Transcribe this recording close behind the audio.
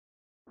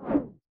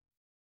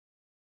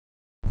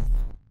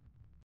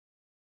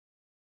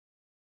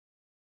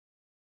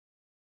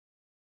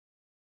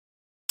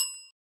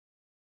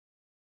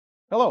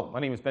Hello, my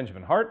name is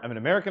Benjamin Hart. I'm an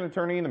American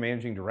attorney and the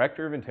Managing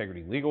Director of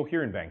Integrity Legal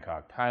here in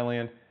Bangkok,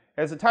 Thailand.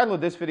 As the title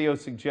of this video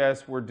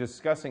suggests, we're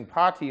discussing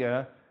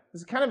Pattaya.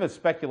 This is kind of a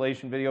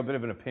speculation video, a bit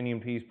of an opinion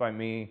piece by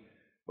me,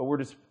 but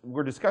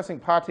we're discussing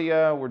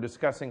Pattaya, we're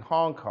discussing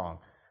Hong Kong.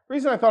 The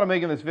reason I thought of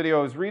making this video,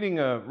 I was reading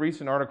a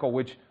recent article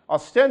which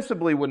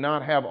ostensibly would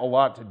not have a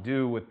lot to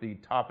do with the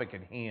topic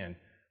at hand,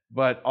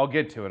 but I'll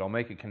get to it. I'll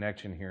make a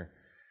connection here.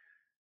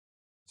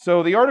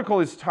 So the article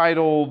is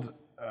titled,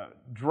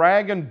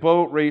 Dragon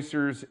Boat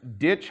Racers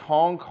Ditch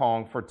Hong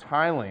Kong for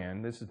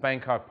Thailand. This is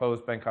Bangkok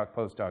Post,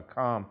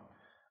 bangkokpost.com.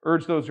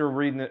 Urge those who are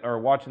reading it or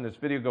watching this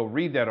video, go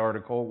read that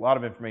article. A lot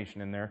of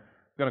information in there.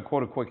 I'm going to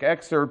quote a quick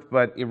excerpt,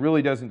 but it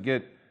really doesn't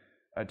get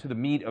to the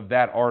meat of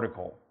that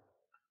article.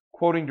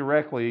 Quoting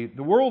directly,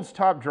 the world's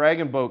top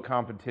dragon boat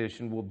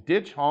competition will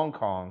ditch Hong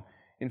Kong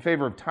in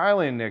favor of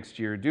Thailand next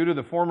year due to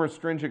the former's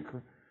stringent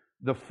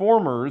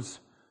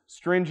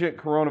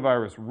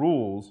coronavirus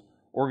rules,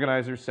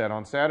 organizers said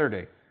on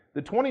Saturday.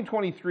 The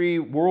 2023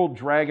 World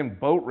Dragon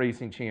Boat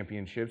Racing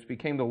Championships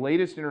became the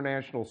latest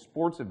international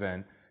sports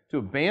event to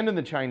abandon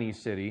the Chinese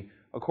city,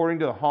 according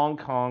to the Hong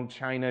Kong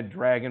China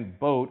Dragon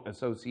Boat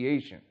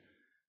Association.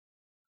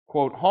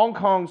 Quote, Hong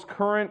Kong's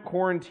current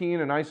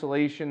quarantine and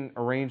isolation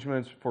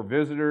arrangements for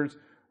visitors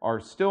are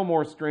still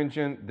more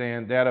stringent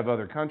than that of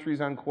other countries,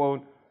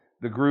 unquote,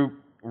 the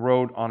group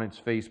wrote on its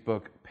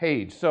Facebook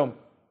page. So,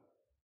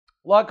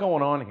 a lot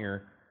going on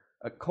here.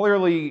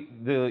 Clearly,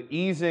 the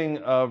easing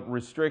of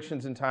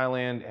restrictions in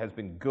Thailand has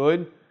been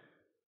good.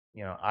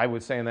 You know, I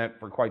was saying that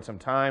for quite some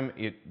time.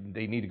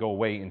 They need to go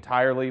away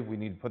entirely. We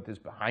need to put this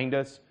behind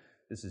us.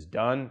 This is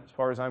done, as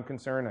far as I'm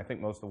concerned. I think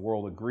most of the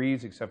world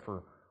agrees, except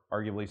for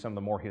arguably some of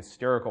the more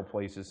hysterical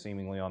places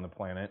seemingly on the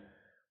planet.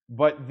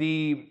 But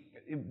the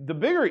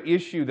bigger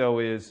issue, though,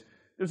 is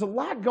there's a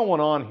lot going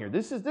on here.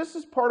 This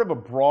is part of a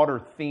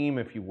broader theme,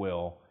 if you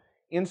will,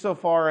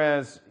 insofar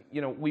as,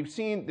 you know,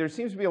 there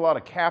seems to be a lot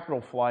of capital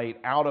flight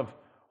out of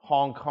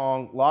Hong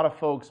Kong, a lot of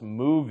folks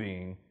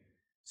moving.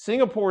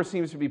 Singapore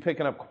seems to be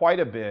picking up quite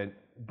a bit,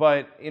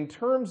 but in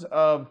terms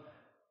of,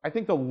 I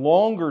think, the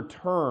longer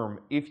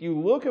term, if you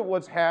look at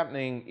what's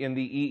happening in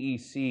the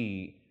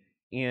EEC,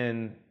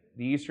 in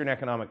the Eastern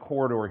Economic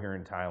Corridor here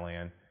in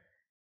Thailand,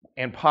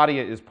 and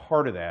Pattaya is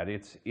part of that.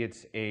 It's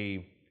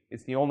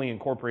the only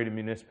incorporated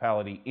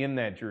municipality in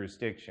that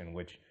jurisdiction,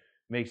 which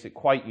makes it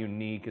quite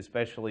unique,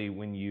 especially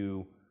when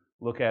you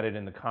look at it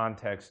in the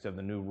context of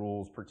the new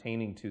rules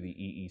pertaining to the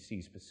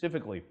EEC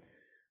specifically.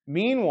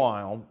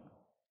 Meanwhile,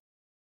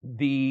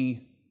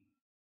 the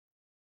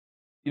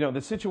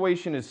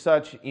situation is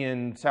such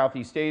in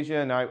Southeast Asia,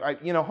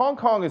 and Hong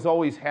Kong has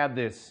always had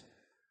this.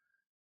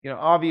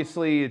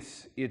 Obviously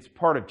it's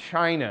part of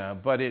China,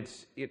 but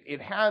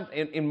it has,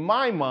 in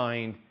my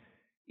mind,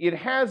 it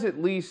has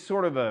at least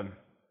sort of a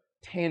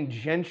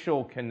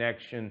tangential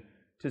connection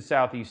to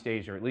Southeast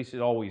Asia, or at least it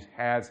always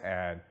has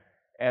had,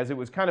 as it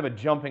was kind of a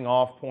jumping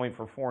off point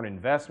for foreign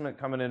investment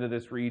coming into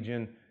this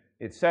region,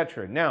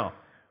 etc. Now,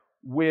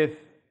 with,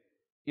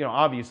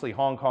 obviously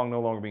Hong Kong no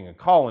longer being a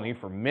colony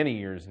for many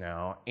years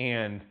now,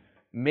 and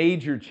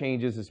major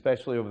changes,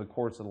 especially over the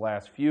course of the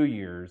last few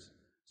years,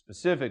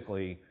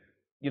 specifically,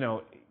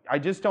 I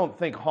just don't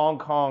think Hong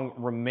Kong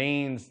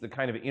remains the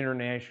kind of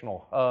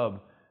international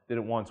hub that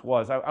it once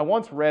was. I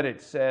once read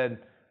it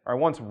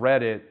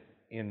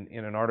in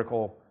an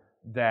article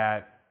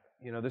that,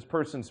 this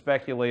person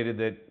speculated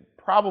that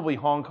probably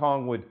Hong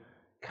Kong would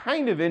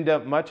kind of end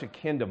up much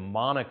akin to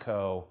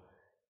Monaco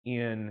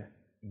in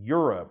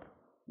Europe,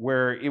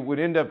 where it would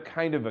end up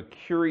kind of a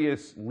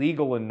curious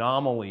legal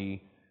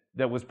anomaly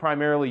that was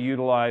primarily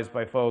utilized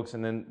by folks,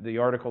 and then the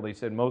article, they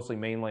said mostly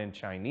mainland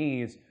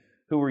Chinese,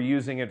 who were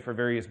using it for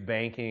various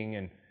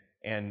banking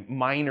and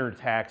minor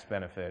tax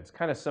benefits,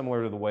 kind of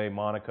similar to the way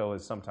Monaco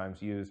is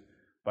sometimes used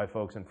by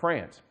folks in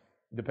France,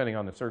 depending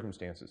on the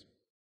circumstances.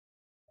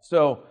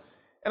 So,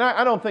 and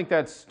I don't think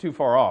that's too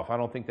far off. I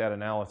don't think that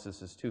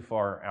analysis is too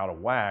far out of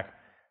whack.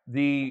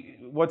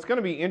 What's going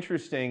to be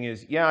interesting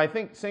is, I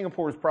think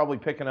Singapore is probably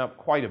picking up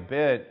quite a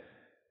bit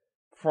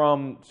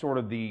from sort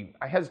of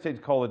I hesitate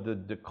to call it the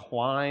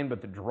decline,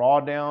 but the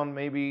drawdown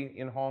maybe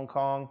in Hong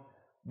Kong.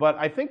 But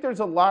I think there's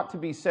a lot to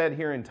be said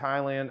here in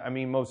Thailand. I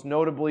mean, most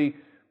notably,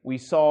 we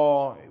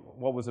saw,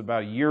 what was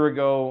about a year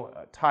ago,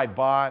 Thai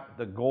baht,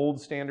 the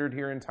gold standard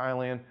here in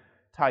Thailand.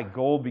 Thai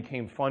gold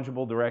became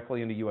fungible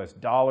directly into US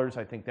dollars.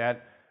 I think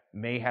that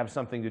may have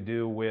something to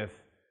do with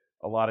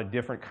a lot of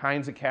different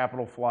kinds of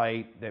capital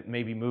flight that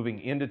may be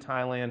moving into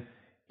Thailand.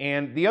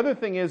 And the other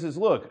thing is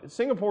look,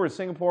 Singapore is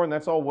Singapore, and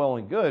that's all well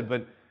and good,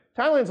 but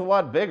Thailand's a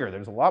lot bigger.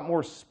 There's a lot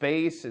more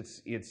space.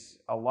 It's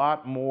a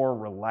lot more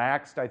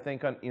relaxed, I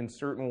think, in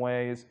certain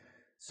ways.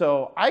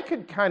 So I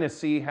could kind of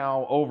see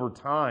how over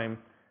time,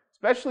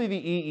 especially the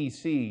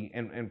EEC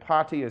and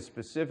Pattaya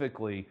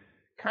specifically,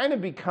 kind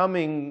of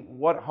becoming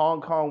what Hong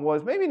Kong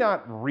was, maybe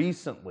not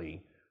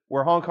recently,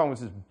 where Hong Kong was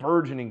this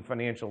burgeoning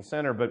financial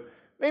center, but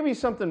maybe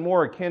something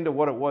more akin to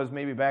what it was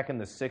maybe back in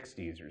the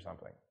 60s or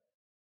something.